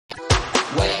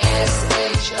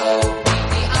We're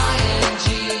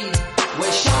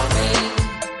shopping.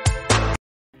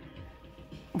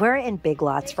 We're in Big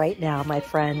Lots right now, my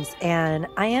friends, and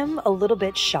I am a little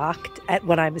bit shocked at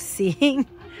what I'm seeing.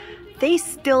 They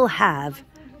still have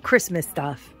Christmas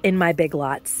stuff in my Big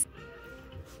Lots.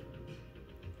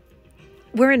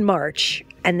 We're in March,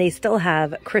 and they still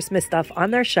have Christmas stuff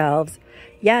on their shelves.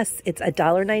 Yes, it's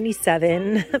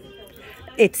 $1.97.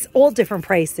 It's all different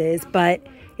prices, but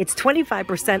it's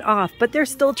 25% off, but they're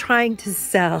still trying to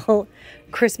sell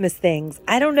Christmas things.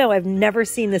 I don't know. I've never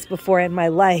seen this before in my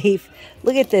life.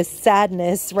 Look at this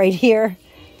sadness right here.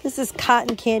 This is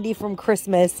cotton candy from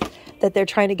Christmas that they're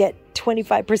trying to get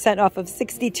 25% off of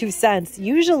 62 cents.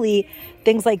 Usually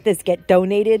things like this get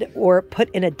donated or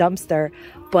put in a dumpster,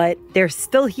 but they're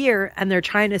still here and they're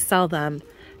trying to sell them.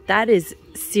 That is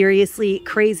seriously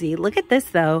crazy. Look at this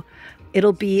though.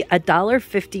 It'll be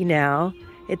 $1.50 now.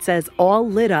 It says all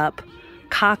lit up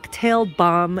cocktail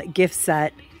bomb gift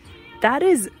set. That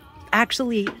is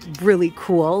actually really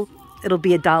cool. It'll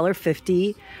be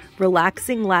 $1.50.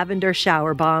 Relaxing lavender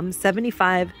shower bomb,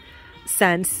 75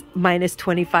 cents minus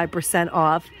 25%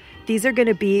 off. These are going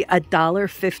to be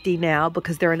 $1.50 now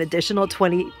because they're an additional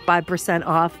 25%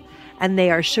 off. And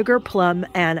they are sugar plum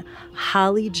and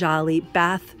holly jolly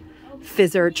bath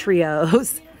fizzer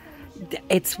trios.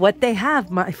 It's what they have,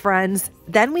 my friends.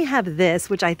 Then we have this,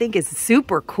 which I think is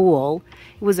super cool.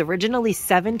 It was originally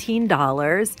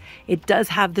 $17. It does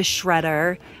have the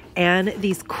shredder and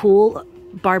these cool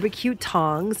barbecue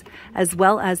tongs, as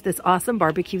well as this awesome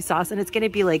barbecue sauce. And it's going to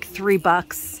be like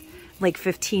 $3, like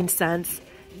 15 cents.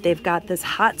 They've got this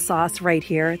hot sauce right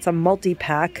here. It's a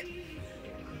multi-pack.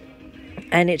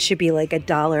 And it should be like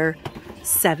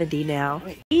 $1.70 now.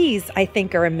 These, I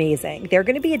think, are amazing. They're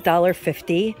going to be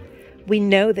 $1.50. We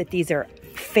know that these are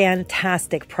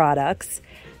fantastic products,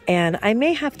 and I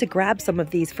may have to grab some of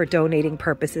these for donating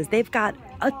purposes. They've got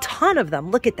a ton of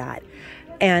them. Look at that.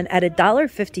 And at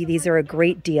 $1.50, these are a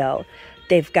great deal.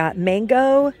 They've got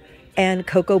mango and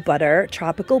cocoa butter,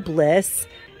 tropical bliss.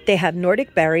 They have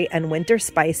Nordic berry and winter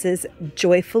spices,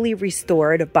 joyfully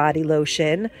restored body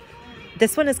lotion.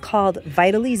 This one is called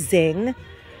Vitally Zing.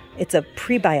 It's a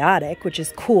prebiotic, which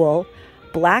is cool.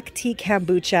 Black tea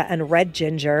kombucha and red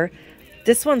ginger.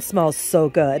 This one smells so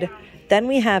good. Then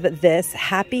we have this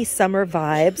Happy Summer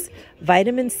Vibes,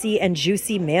 Vitamin C and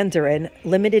Juicy Mandarin,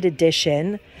 limited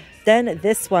edition. Then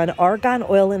this one, Argan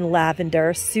Oil and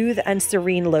Lavender, Soothe and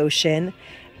Serene Lotion.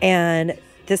 And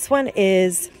this one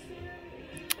is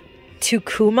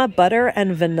Tukuma Butter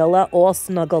and Vanilla all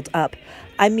snuggled up.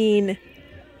 I mean,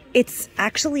 it's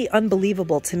actually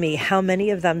unbelievable to me how many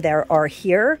of them there are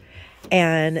here.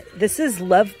 And this is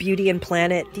Love, Beauty, and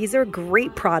Planet. These are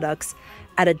great products.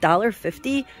 At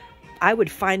 $1.50, I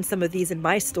would find some of these in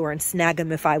my store and snag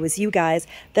them if I was you guys.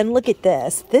 Then look at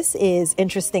this. This is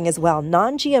interesting as well.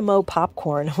 Non-GMO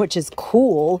popcorn, which is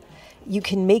cool. You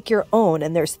can make your own,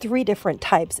 and there's 3 different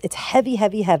types. It's heavy,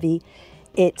 heavy, heavy.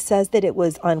 It says that it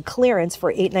was on clearance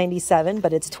for $8.97,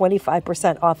 but it's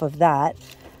 25% off of that.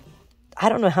 I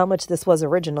don't know how much this was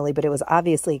originally, but it was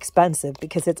obviously expensive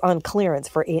because it's on clearance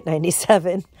for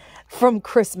 $8.97 from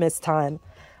Christmas time.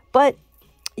 But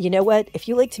you know what? If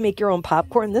you like to make your own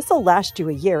popcorn, this will last you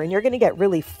a year, and you're going to get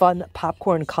really fun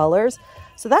popcorn colors.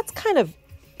 So that's kind of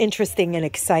interesting and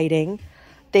exciting.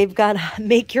 They've got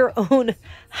make your own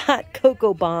hot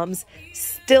cocoa bombs,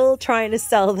 still trying to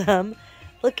sell them.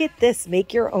 Look at this,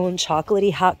 make your own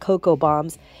chocolatey hot cocoa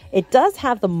bombs. It does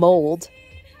have the mold.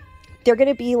 They're going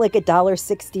to be like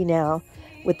 $1.60 now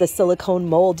with the silicone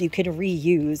mold you can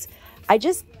reuse. I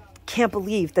just can't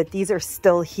believe that these are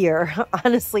still here.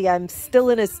 Honestly, I'm still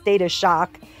in a state of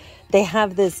shock. They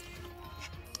have this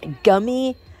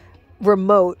gummy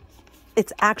remote.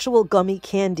 It's actual gummy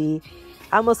candy.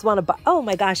 I almost want to buy. Oh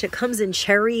my gosh, it comes in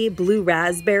cherry, blue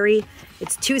raspberry.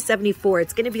 It's $2.74.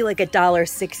 It's going to be like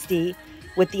 $1.60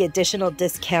 with the additional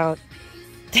discount.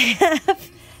 They have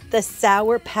the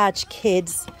Sour Patch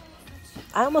Kids.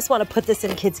 I almost want to put this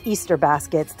in kids' Easter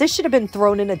baskets. This should have been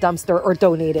thrown in a dumpster or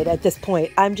donated at this point.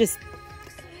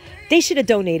 They should have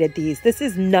donated these. This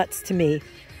is nuts to me.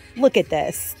 Look at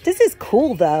this. This is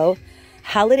cool though.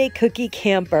 Holiday Cookie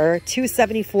Camper,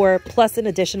 $2.74 plus an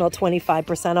additional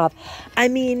 25% off. I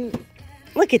mean,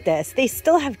 look at this. They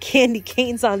still have candy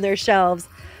canes on their shelves.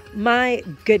 My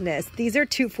goodness. These are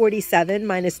 $2.47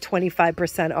 minus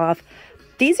 25% off.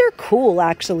 These are cool,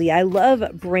 actually. I love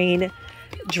brain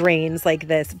drains like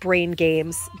this, brain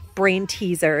games, brain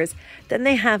teasers. Then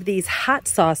they have these hot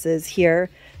sauces here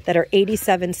that are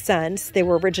 87 cents. They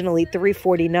were originally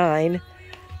 $3.49.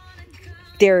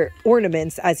 They're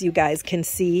ornaments, as you guys can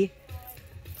see,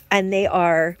 and they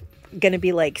are going to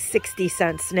be like 60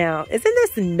 cents now. Isn't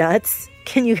this nuts?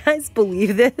 Can you guys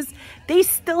believe this? They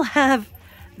still have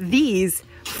these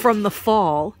from the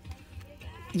fall.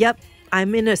 Yep,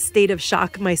 I'm in a state of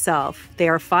shock myself. They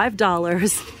are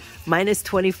 $5 minus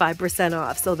 25%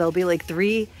 off. So they'll be like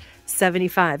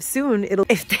 $3.75. Soon,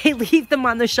 if they leave them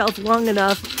on the shelf long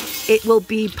enough, it will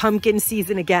be pumpkin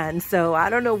season again. So I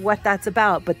don't know what that's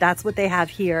about, but that's what they have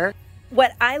here.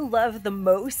 What I love the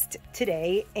most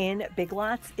today in Big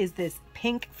Lots is this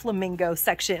pink flamingo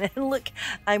section. And look,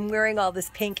 I'm wearing all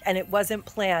this pink and it wasn't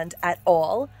planned at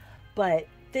all, but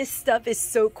this stuff is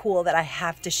so cool that I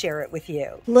have to share it with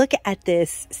you. Look at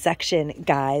this section,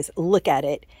 guys. Look at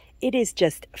it. It is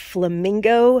just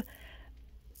flamingo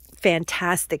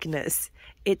fantasticness.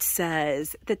 It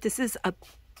says that this is a,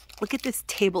 look at this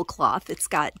tablecloth. It's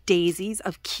got daisies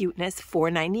of cuteness,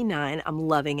 $4.99. I'm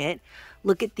loving it.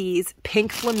 Look at these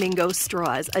pink flamingo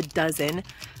straws, a dozen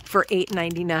for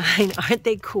 $8.99. Aren't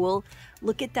they cool?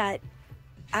 Look at that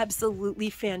absolutely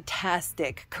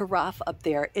fantastic carafe up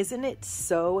there. Isn't it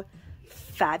so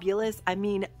fabulous? I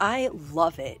mean, I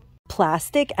love it.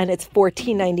 Plastic, and it's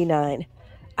 $14.99.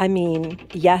 I mean,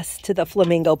 yes to the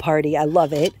flamingo party. I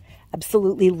love it.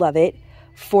 Absolutely love it.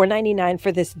 $4.99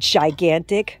 for this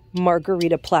gigantic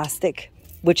margarita plastic,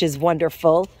 which is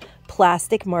wonderful.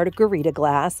 Plastic margarita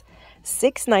glass.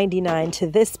 $6.99 to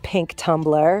this pink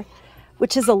tumbler,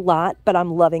 which is a lot, but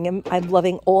I'm loving him. I'm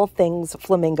loving all things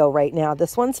flamingo right now.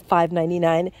 This one's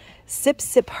 $5.99. Sip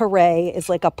Sip Hooray is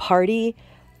like a party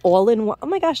all in one. Oh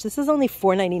my gosh, this is only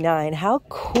 $4.99. How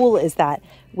cool is that?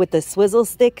 With the swizzle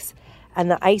sticks and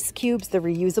the ice cubes, the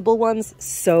reusable ones,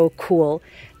 so cool.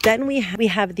 Then we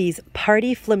have these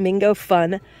Party Flamingo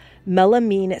Fun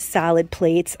melamine salad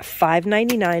plates,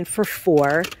 $5.99 for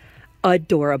 4.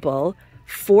 Adorable.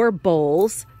 4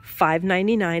 bowls,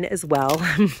 $5.99 as well.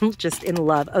 I'm just in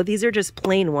love. Oh, these are just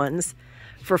plain ones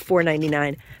for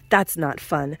 $4.99. That's not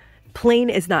fun. Plain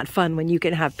is not fun when you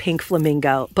can have pink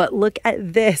flamingo. But look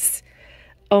at this.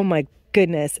 Oh my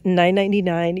goodness,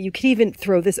 $9.99. You could even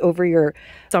throw this over your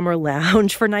summer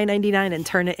lounge for $9.99 and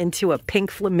turn it into a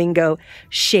pink flamingo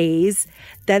chaise.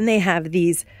 Then they have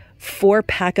these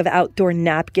 4-pack of outdoor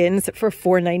napkins for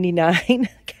 $4.99.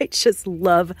 I just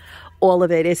love all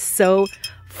of it. It's so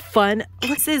fun.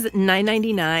 What's this?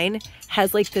 $9.99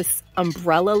 has like this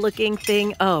umbrella looking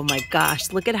thing. Oh my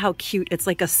gosh, look at how cute. It's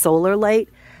like a solar light.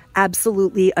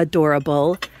 Absolutely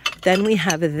adorable. Then we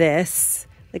have this,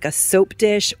 like a soap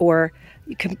dish, or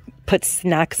you can put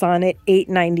snacks on it.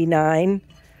 $8.99.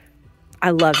 I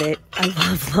love it.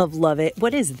 I love it.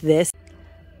 What is this?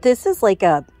 This is like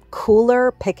a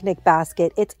cooler picnic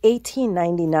basket. It's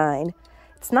 $18.99.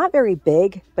 It's not very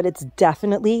big, but it's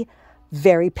definitely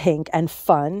very pink and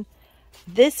fun.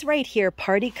 This right here,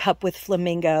 party cup with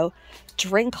flamingo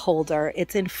drink holder.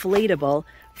 It's inflatable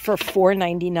for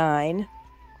 $4.99.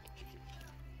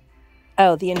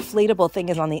 Oh, the inflatable thing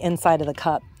is on the inside of the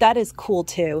cup. That is cool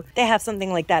too. They have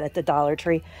something like that at the Dollar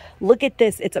Tree. Look at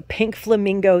this. It's a pink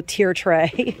flamingo tier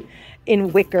tray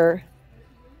in wicker.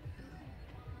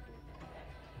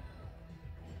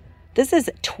 This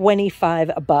is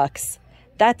 $25.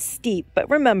 That's steep, but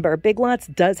remember, Big Lots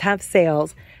does have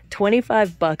sales.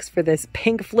 $25 for this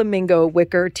pink flamingo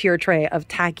wicker tier tray of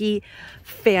tacky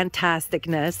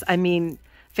fantasticness. I mean,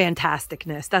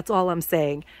 fantasticness. That's all I'm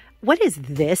saying. What is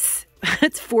this?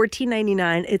 It's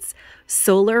 $14.99. It's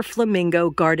solar flamingo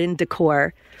garden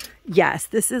decor. Yes,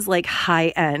 this is like high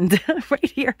end right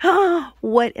here.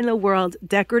 What in the world?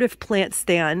 Decorative plant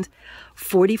stand,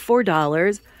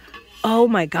 $44. Oh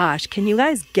my gosh, can you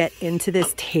guys get into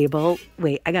this table?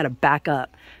 Wait, I gotta back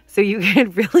up so you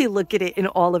can really look at it in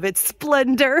all of its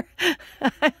splendor.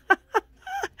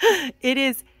 It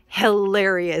is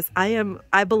hilarious.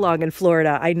 I belong in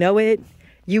Florida. I know it.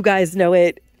 You guys know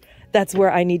it. That's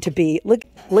where I need to be.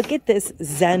 Look at this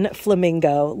Zen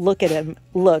flamingo. Look at him.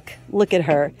 Look at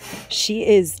her. She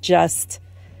is just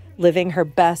living her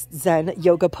best Zen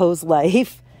yoga pose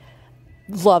life.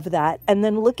 Love that. And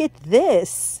then look at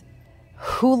this.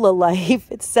 Hula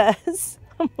life, it says.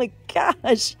 Oh my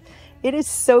gosh. It is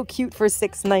so cute for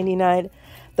 $6.99.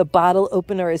 The bottle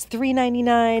opener is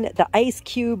 $3.99. The ice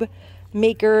cube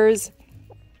makers,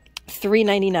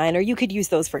 $3.99. Or you could use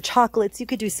those for chocolates. You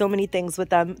could do so many things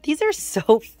with them. These are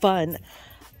so fun.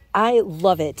 I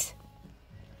love it.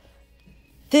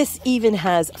 This even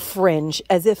has fringe,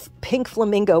 as if pink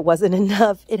flamingo wasn't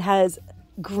enough. It has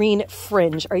green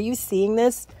fringe. Are you seeing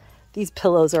this? These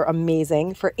pillows are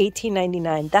amazing for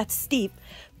 $18.99. That's steep.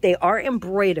 They are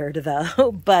embroidered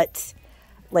though, but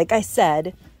like I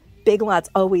said, Big Lots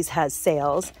always has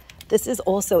sales. This is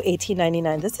also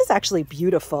 $18.99. This is actually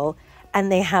beautiful.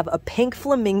 And they have a pink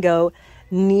flamingo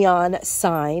neon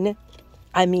sign.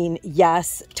 I mean,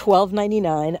 yes,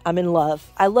 $12.99. I'm in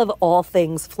love. I love all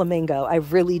things flamingo. I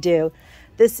really do.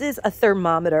 This is a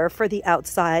thermometer for the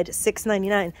outside,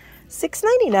 $6.99.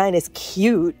 $6.99 is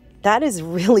cute. That is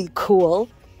really cool.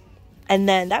 And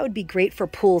then that would be great for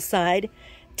poolside.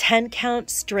 10-count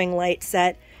string light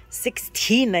set,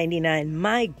 $16.99.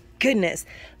 My goodness.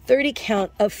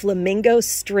 30-count of flamingo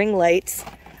string lights.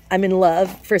 I'm in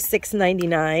love for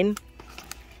 $6.99.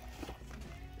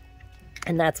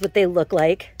 And that's what they look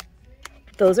like.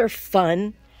 Those are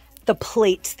fun. The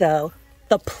plates, though.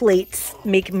 The plates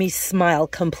make me smile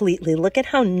completely. Look at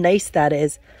how nice that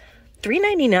is.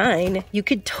 $3.99. You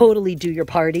could totally do your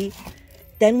party.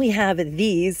 Then we have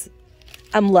these.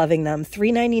 I'm loving them.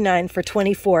 $3.99 for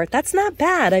 24. That's not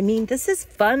bad. I mean, this is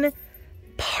fun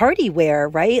party wear,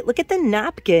 right? Look at the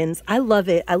napkins. I love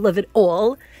it. I love it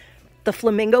all. The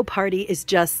flamingo party is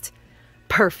just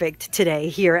perfect today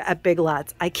here at Big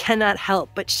Lots. I cannot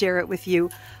help but share it with you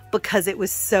because it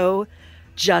was so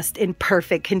just in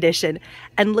perfect condition.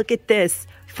 And look at this,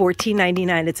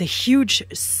 $14.99. It's a huge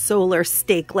solar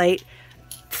stake light,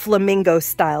 flamingo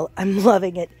style. I'm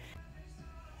loving it.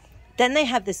 Then they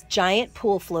have this giant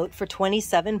pool float for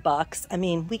 27 bucks. I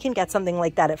mean, we can get something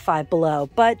like that at Five Below,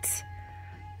 but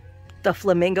the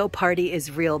flamingo party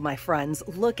is real, my friends.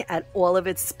 Look at all of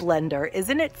its splendor.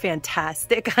 Isn't it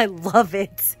fantastic? I love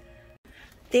it.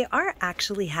 They are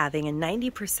actually having a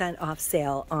 90% off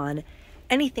sale on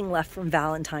anything left from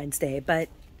Valentine's Day, but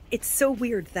it's so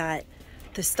weird that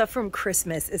the stuff from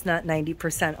Christmas is not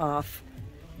 90% off.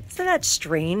 Isn't that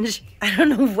strange? I don't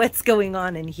know what's going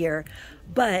on in here,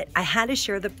 but I had to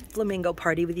share the flamingo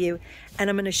party with you, and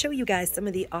I'm going to show you guys some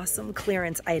of the awesome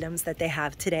clearance items that they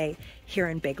have today here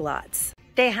in Big Lots.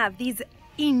 They have these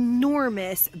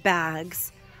enormous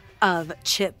bags of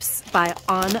chips by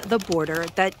On the Border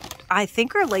that I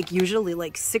think are like usually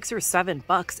like $6 or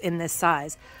 $7 in this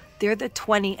size. They're the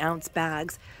 20-ounce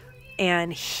bags.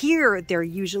 And here they're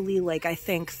usually like, I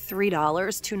think $3,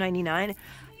 $2.99.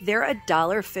 They're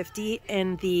 $1.50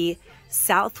 in the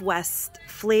Southwest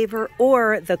flavor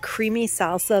or the creamy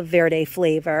salsa verde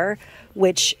flavor,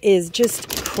 which is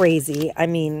just crazy. I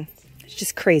mean, it's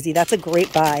just crazy. That's a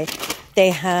great buy.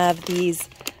 They have these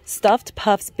stuffed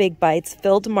puffs big bites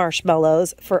filled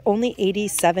marshmallows for only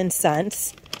 87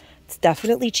 cents. It's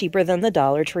definitely cheaper than the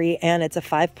Dollar Tree, and it's a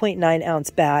 5.9 ounce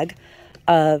bag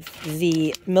of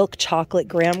the milk chocolate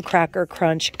graham cracker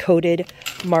crunch coated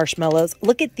marshmallows.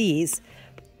 Look at these.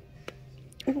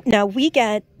 Now we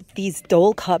get these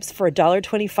Dole cups for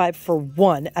 $1.25 for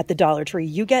one at the Dollar Tree.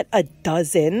 You get a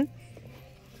dozen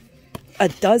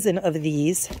of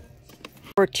these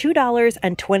for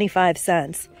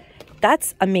 $2.25.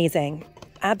 That's amazing.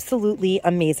 Absolutely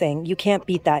amazing. You can't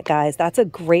beat that, guys. That's a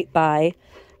great buy.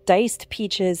 Diced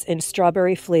peaches in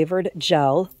strawberry flavored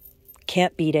gel.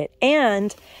 Can't beat it.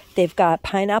 And they've got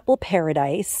pineapple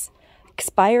paradise.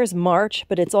 Expires March,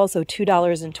 but it's also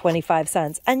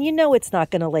 $2.25. And you know it's not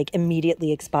going to like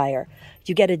immediately expire.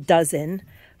 You get a dozen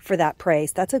for that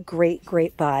price. That's a great,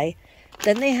 great buy.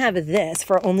 Then they have this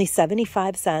for only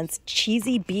 75 cents.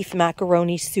 Cheesy beef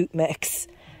macaroni soup mix.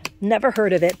 Never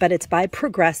heard of it, but it's by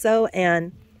Progresso,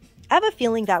 and I have a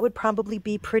feeling that would probably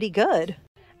be pretty good.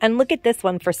 And look at this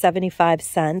one for 75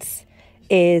 cents.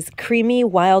 Is creamy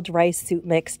wild rice soup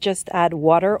mix. Just add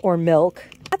water or milk.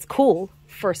 That's cool.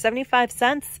 For 75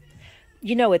 cents,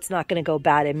 you know it's not going to go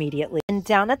bad immediately. And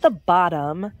down at the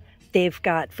bottom, they've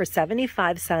got for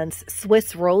 75 cents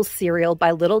Swiss roll cereal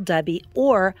by Little Debbie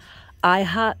or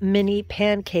IHOP mini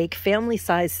pancake family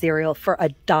size cereal for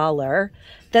 $1.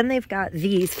 Then they've got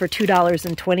these for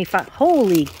 $2.25.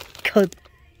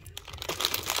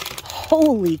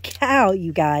 Holy cow,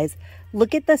 you guys.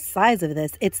 Look at the size of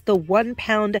this. It's the 1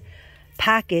 pound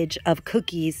package of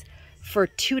cookies for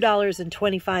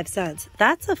 $2.25.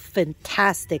 That's a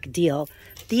fantastic deal.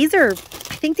 These are,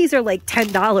 I think these are like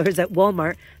 $10 at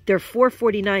Walmart. They're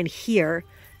 $4.49 here.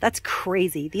 That's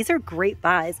crazy. These are great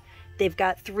buys. They've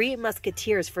got 3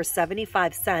 Musketeers for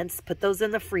 75 cents. Put those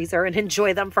in the freezer and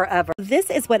enjoy them forever. This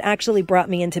is what actually brought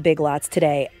me into Big Lots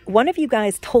today. One of you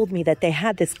guys told me that they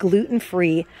had this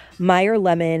gluten-free Meyer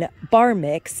Lemon bar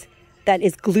mix that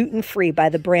is gluten-free by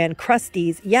the brand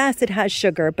Krusteaz. Yes, it has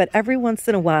sugar, but every once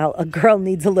in a while, a girl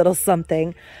needs a little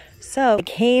something. So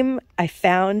I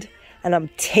found, and I'm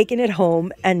taking it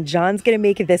home, and John's going to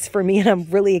make this for me, and I'm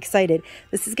really excited.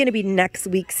 This is going to be next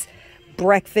week's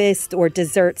breakfast or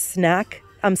dessert snack.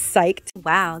 I'm psyched.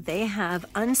 Wow, they have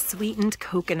unsweetened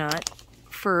coconut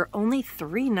for only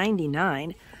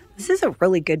 $3.99. This is a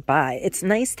really good buy. It's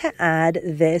nice to add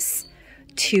this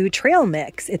to trail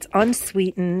mix. It's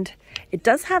unsweetened. It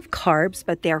does have carbs,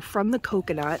 but they're from the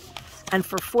coconut. And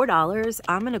for $4,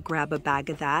 I'm going to grab a bag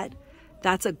of that.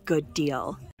 That's a good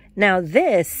deal. Now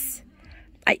this,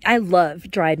 I love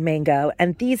dried mango,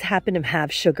 and these happen to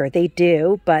have sugar. They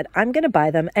do, but I'm going to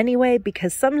buy them anyway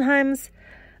because sometimes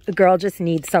a girl just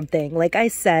needs something. Like I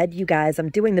said, you guys, I'm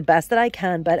doing the best that I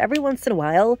can, but every once in a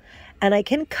while, and I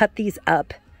can cut these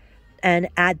up and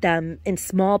add them in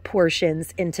small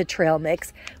portions into trail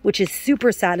mix, which is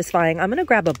super satisfying. I'm going to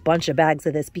grab a bunch of bags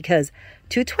of this because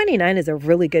 $2.29 is a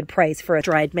really good price for a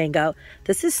dried mango.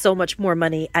 This is so much more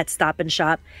money at Stop and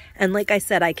Shop. And like I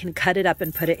said, I can cut it up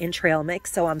and put it in trail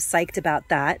mix, so I'm psyched about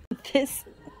that. This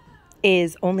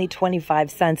is only 25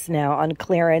 cents now on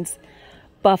clearance.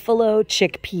 Buffalo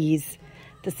chickpeas.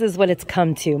 This is what it's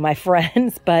come to, my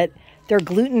friends, but they're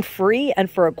gluten-free, and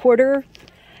for $1,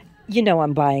 you know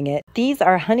I'm buying it. These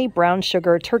are honey brown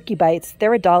sugar turkey bites.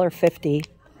 They're $1.50.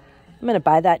 I'm gonna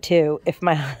buy that too. If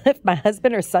my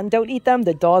husband or son don't eat them,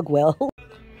 the dog will.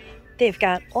 They've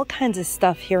got all kinds of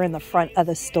stuff here in the front of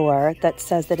the store that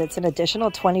says that it's an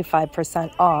additional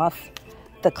 25% off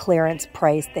the clearance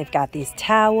price. They've got these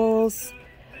towels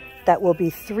that will be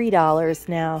 $3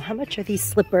 now. How much are these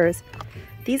slippers?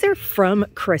 These are from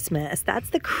Christmas.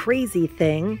 That's the crazy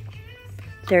thing.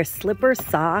 They're slipper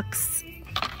socks.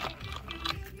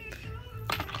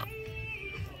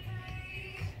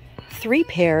 3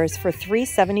 pairs for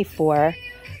 $3.74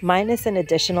 minus an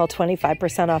additional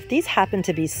 25% off. These happen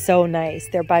to be so nice.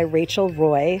 They're by Rachel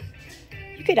Roy.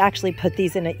 You could actually put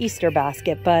these in an Easter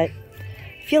basket, but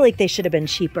I feel like they should have been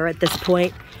cheaper at this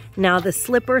point. Now the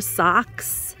slipper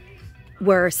socks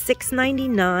were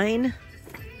 $6.99.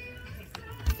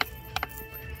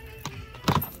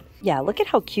 Yeah, look at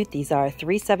how cute these are.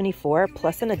 $3.74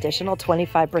 plus an additional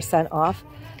 25% off.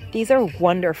 These are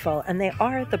wonderful, and they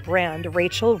are the brand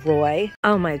Rachel Roy.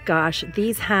 Oh my gosh,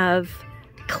 these have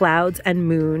clouds and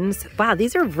moons. Wow,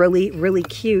 these are really, really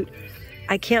cute.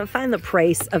 I can't find the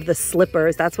price of the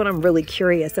slippers. That's what I'm really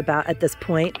curious about at this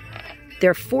point.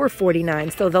 They're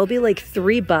 $4.49, so they'll be like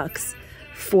 $3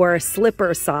 for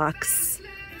slipper socks.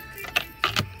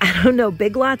 I don't know,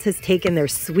 Big Lots has taken their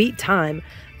sweet time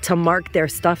to mark their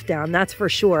stuff down, that's for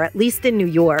sure, at least in New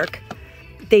York.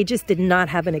 They just did not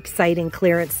have an exciting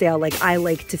clearance sale like I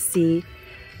like to see.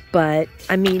 But,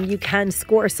 I mean, you can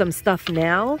score some stuff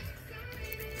now.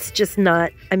 It's just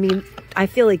not, I mean, I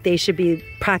feel like they should be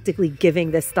practically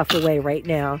giving this stuff away right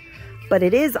now. But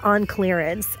it is on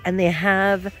clearance, and they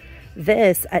have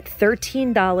this at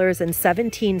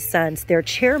 $13.17. They're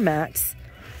chair mats.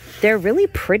 They're really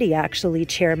pretty, actually,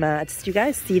 chair mats. Do you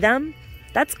guys see them?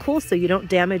 That's cool, so you don't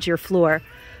damage your floor.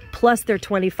 Plus they're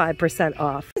 25%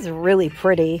 off. This is really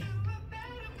pretty.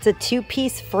 It's a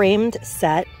 2-piece framed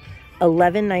set,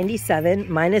 $11.97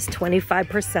 minus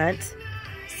 25%.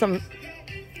 Some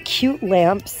cute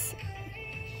lamps.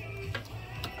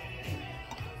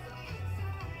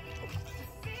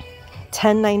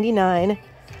 $10.99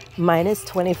 minus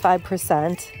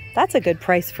 25%. That's a good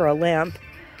price for a lamp.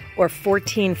 Or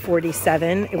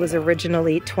 $14.47. It was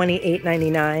originally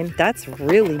 $28.99. That's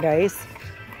really nice.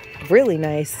 Really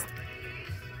nice.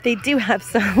 They do have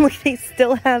some, look, they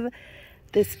still have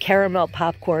this caramel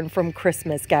popcorn from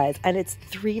Christmas, guys, and it's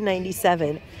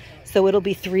 $3.97, so it'll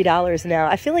be $3 now.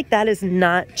 I feel like that is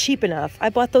not cheap enough. I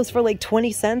bought those for like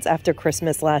 20 cents after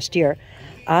Christmas last year.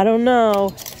 I don't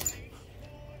know.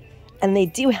 And they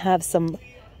do have some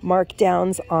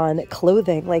markdowns on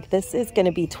clothing. Like this is going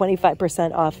to be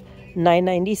 25% off,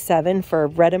 $9.97 for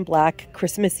red and black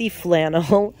Christmassy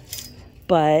flannel.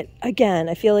 But again,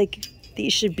 I feel like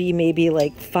these should be maybe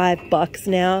like $5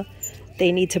 now.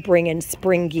 They need to bring in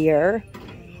spring gear.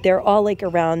 They're all like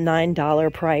around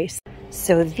 $9 price.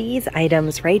 So these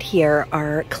items right here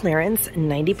are clearance,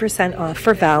 90% off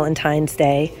for Valentine's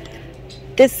Day.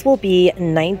 This will be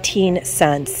 19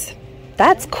 cents.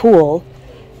 That's cool.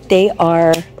 They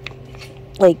are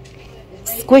like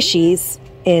squishies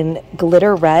in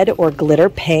glitter red or glitter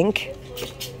pink.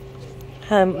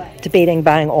 I'm debating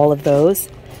buying all of those.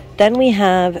 Then we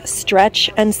have Stretch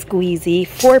and Squeezy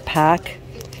 4-pack.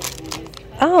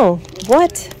 Oh,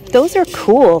 what? Those are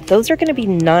cool. Those are going to be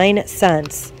 9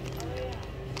 cents.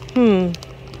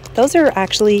 Those are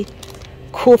actually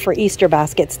cool for Easter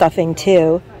basket stuffing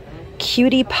too.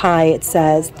 Cutie Pie, it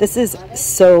says. This is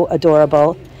so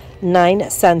adorable. 9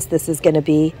 cents this is going to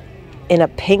be in a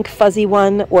pink fuzzy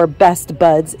one, or Best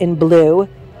Buds in blue.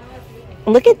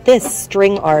 Look at this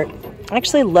string art. I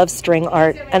actually love string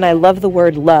art, and I love the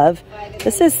word love.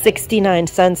 This is 69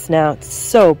 cents now. It's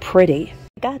so pretty.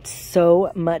 I got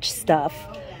so much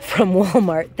stuff from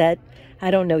Walmart that, I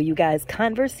don't know, you guys.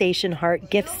 Conversation Heart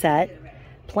gift set.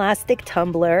 plastic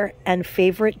tumbler and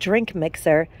favorite drink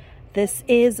mixer. This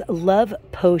is Love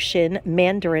Potion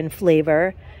Mandarin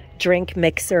flavor drink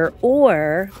mixer,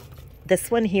 or this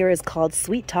one here is called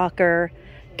Sweet Talker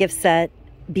gift set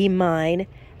Be Mine,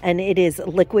 and it is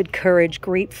liquid courage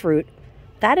grapefruit.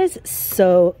 That is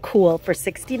so cool for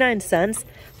 69 cents.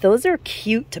 Those are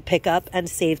cute to pick up and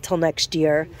save till next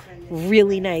year.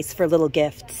 Really nice for little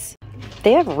gifts.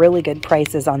 They have really good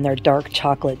prices on their dark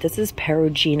chocolate. This is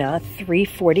Perugina,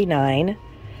 $3.49.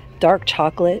 Dark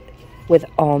chocolate with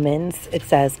almonds. It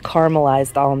says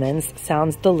caramelized almonds.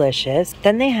 Sounds delicious.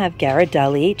 Then they have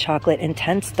Ghirardelli Chocolate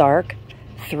Intense Dark,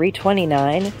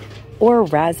 $3.29. Or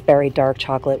raspberry dark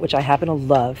chocolate, which I happen to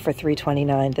love, for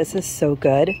 $3.29. This is so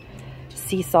good.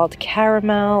 Sea salt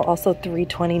caramel, also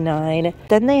 $3.29.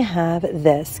 Then they have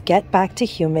this Get Back to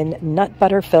Human nut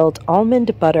butter filled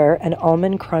almond butter and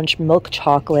almond crunch milk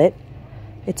chocolate.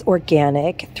 It's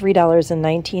organic,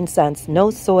 $3.19.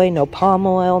 No soy, no palm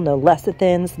oil, no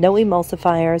lecithins, no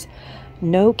emulsifiers,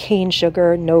 no cane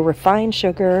sugar, no refined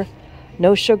sugar,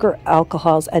 no sugar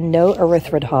alcohols, and no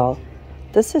erythritol.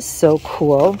 This is so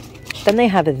cool. Then they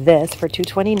have this for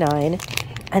 $2.29,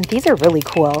 and these are really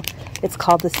cool. It's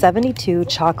called the 72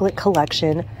 Chocolate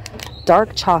Collection,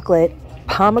 dark chocolate,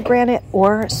 pomegranate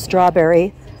or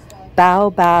strawberry,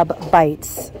 baobab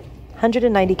bites,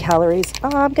 190 calories.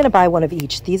 Oh, I'm gonna buy one of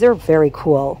each. These are very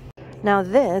cool. Now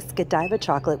this Godiva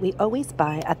chocolate, we always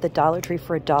buy at the Dollar Tree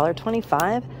for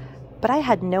 $1.25, but I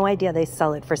had no idea they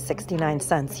sell it for 69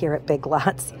 cents here at Big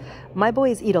Lots. My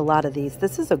boys eat a lot of these.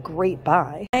 This is a great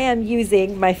buy. I am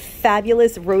using my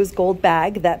fabulous rose gold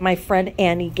bag that my friend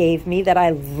Annie gave me that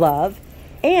I love.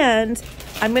 And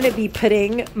I'm gonna be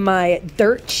putting my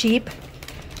dirt cheap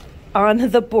on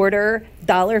the border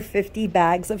 $1.50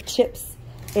 bags of chips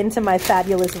into my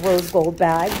fabulous rose gold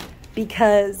bag,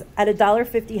 because at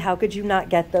 $1.50, how could you not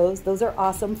get those? Those are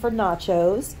awesome for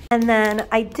nachos. And then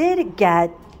I did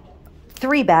get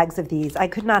 3 bags of these. I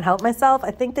could not help myself. I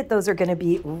think that those are going to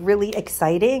be really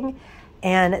exciting,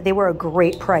 and they were a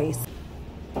great price.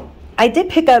 I did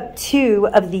pick up 2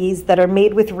 of these that are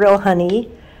made with real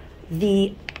honey,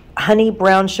 the honey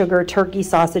brown sugar turkey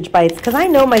sausage bites, because I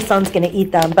know my son's going to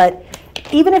eat them, but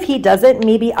even if he doesn't,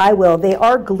 maybe I will. They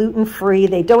are gluten-free.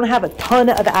 They don't have a ton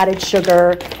of added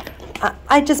sugar.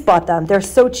 I just bought them. They're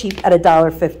so cheap at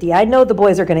 $1.50. I know the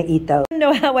boys are going to eat those. I don't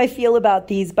know how I feel about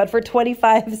these, but for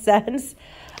 25 cents,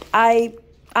 I'm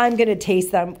going to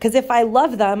taste them, because if I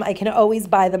love them, I can always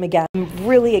buy them again. I'm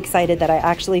really excited that I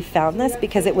actually found this,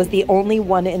 because it was the only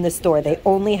one in the store. They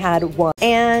only had one.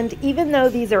 And even though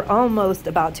these are almost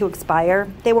about to expire,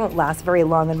 they won't last very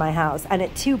long in my house. And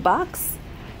at $2,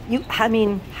 I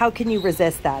mean, how can you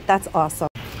resist that? That's awesome.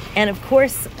 And of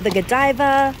course, the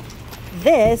Godiva.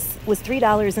 This was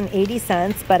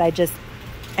 $3.80, but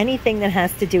anything that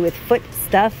has to do with foot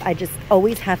stuff, I just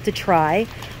always have to try.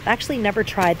 I've actually never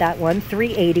tried that one,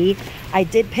 $3.80. I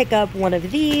did pick up one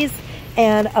of these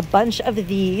and a bunch of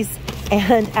these,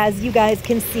 and as you guys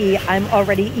can see, I'm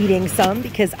already eating some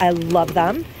because I love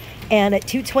them. And at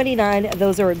 $2.29,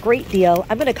 those are a great deal.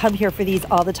 I'm gonna come here for these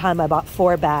all the time. I bought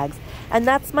 4 bags. And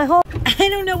that's my whole... I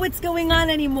don't know what's going on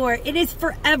anymore. It is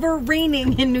forever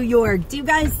raining in New York. Do you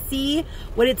guys see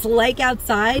what it's like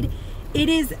outside? It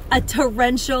is a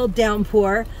torrential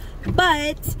downpour.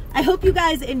 But I hope you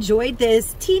guys enjoyed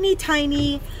this teeny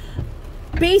tiny,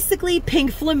 basically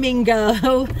pink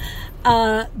flamingo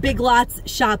Big Lots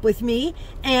shop with me,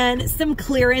 and some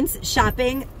clearance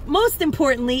shopping. Most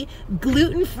importantly,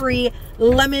 gluten-free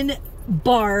lemon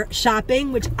bar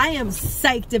shopping, which I am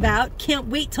psyched about. Can't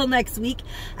wait till next week.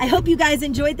 I hope you guys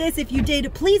enjoyed this. If you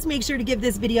did, please make sure to give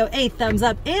this video a thumbs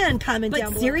up and comment down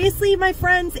below. Seriously, my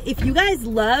friends, if you guys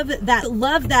love that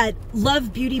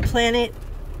Love Beauty Planet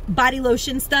body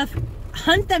lotion stuff,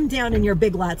 hunt them down in your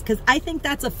Big Lots, because I think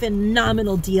that's a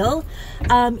phenomenal deal.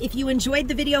 If you enjoyed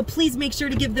the video, please make sure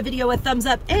to give the video a thumbs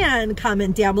up and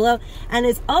comment down below. And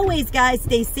as always, guys,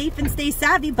 stay safe and stay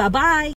savvy. Bye-bye.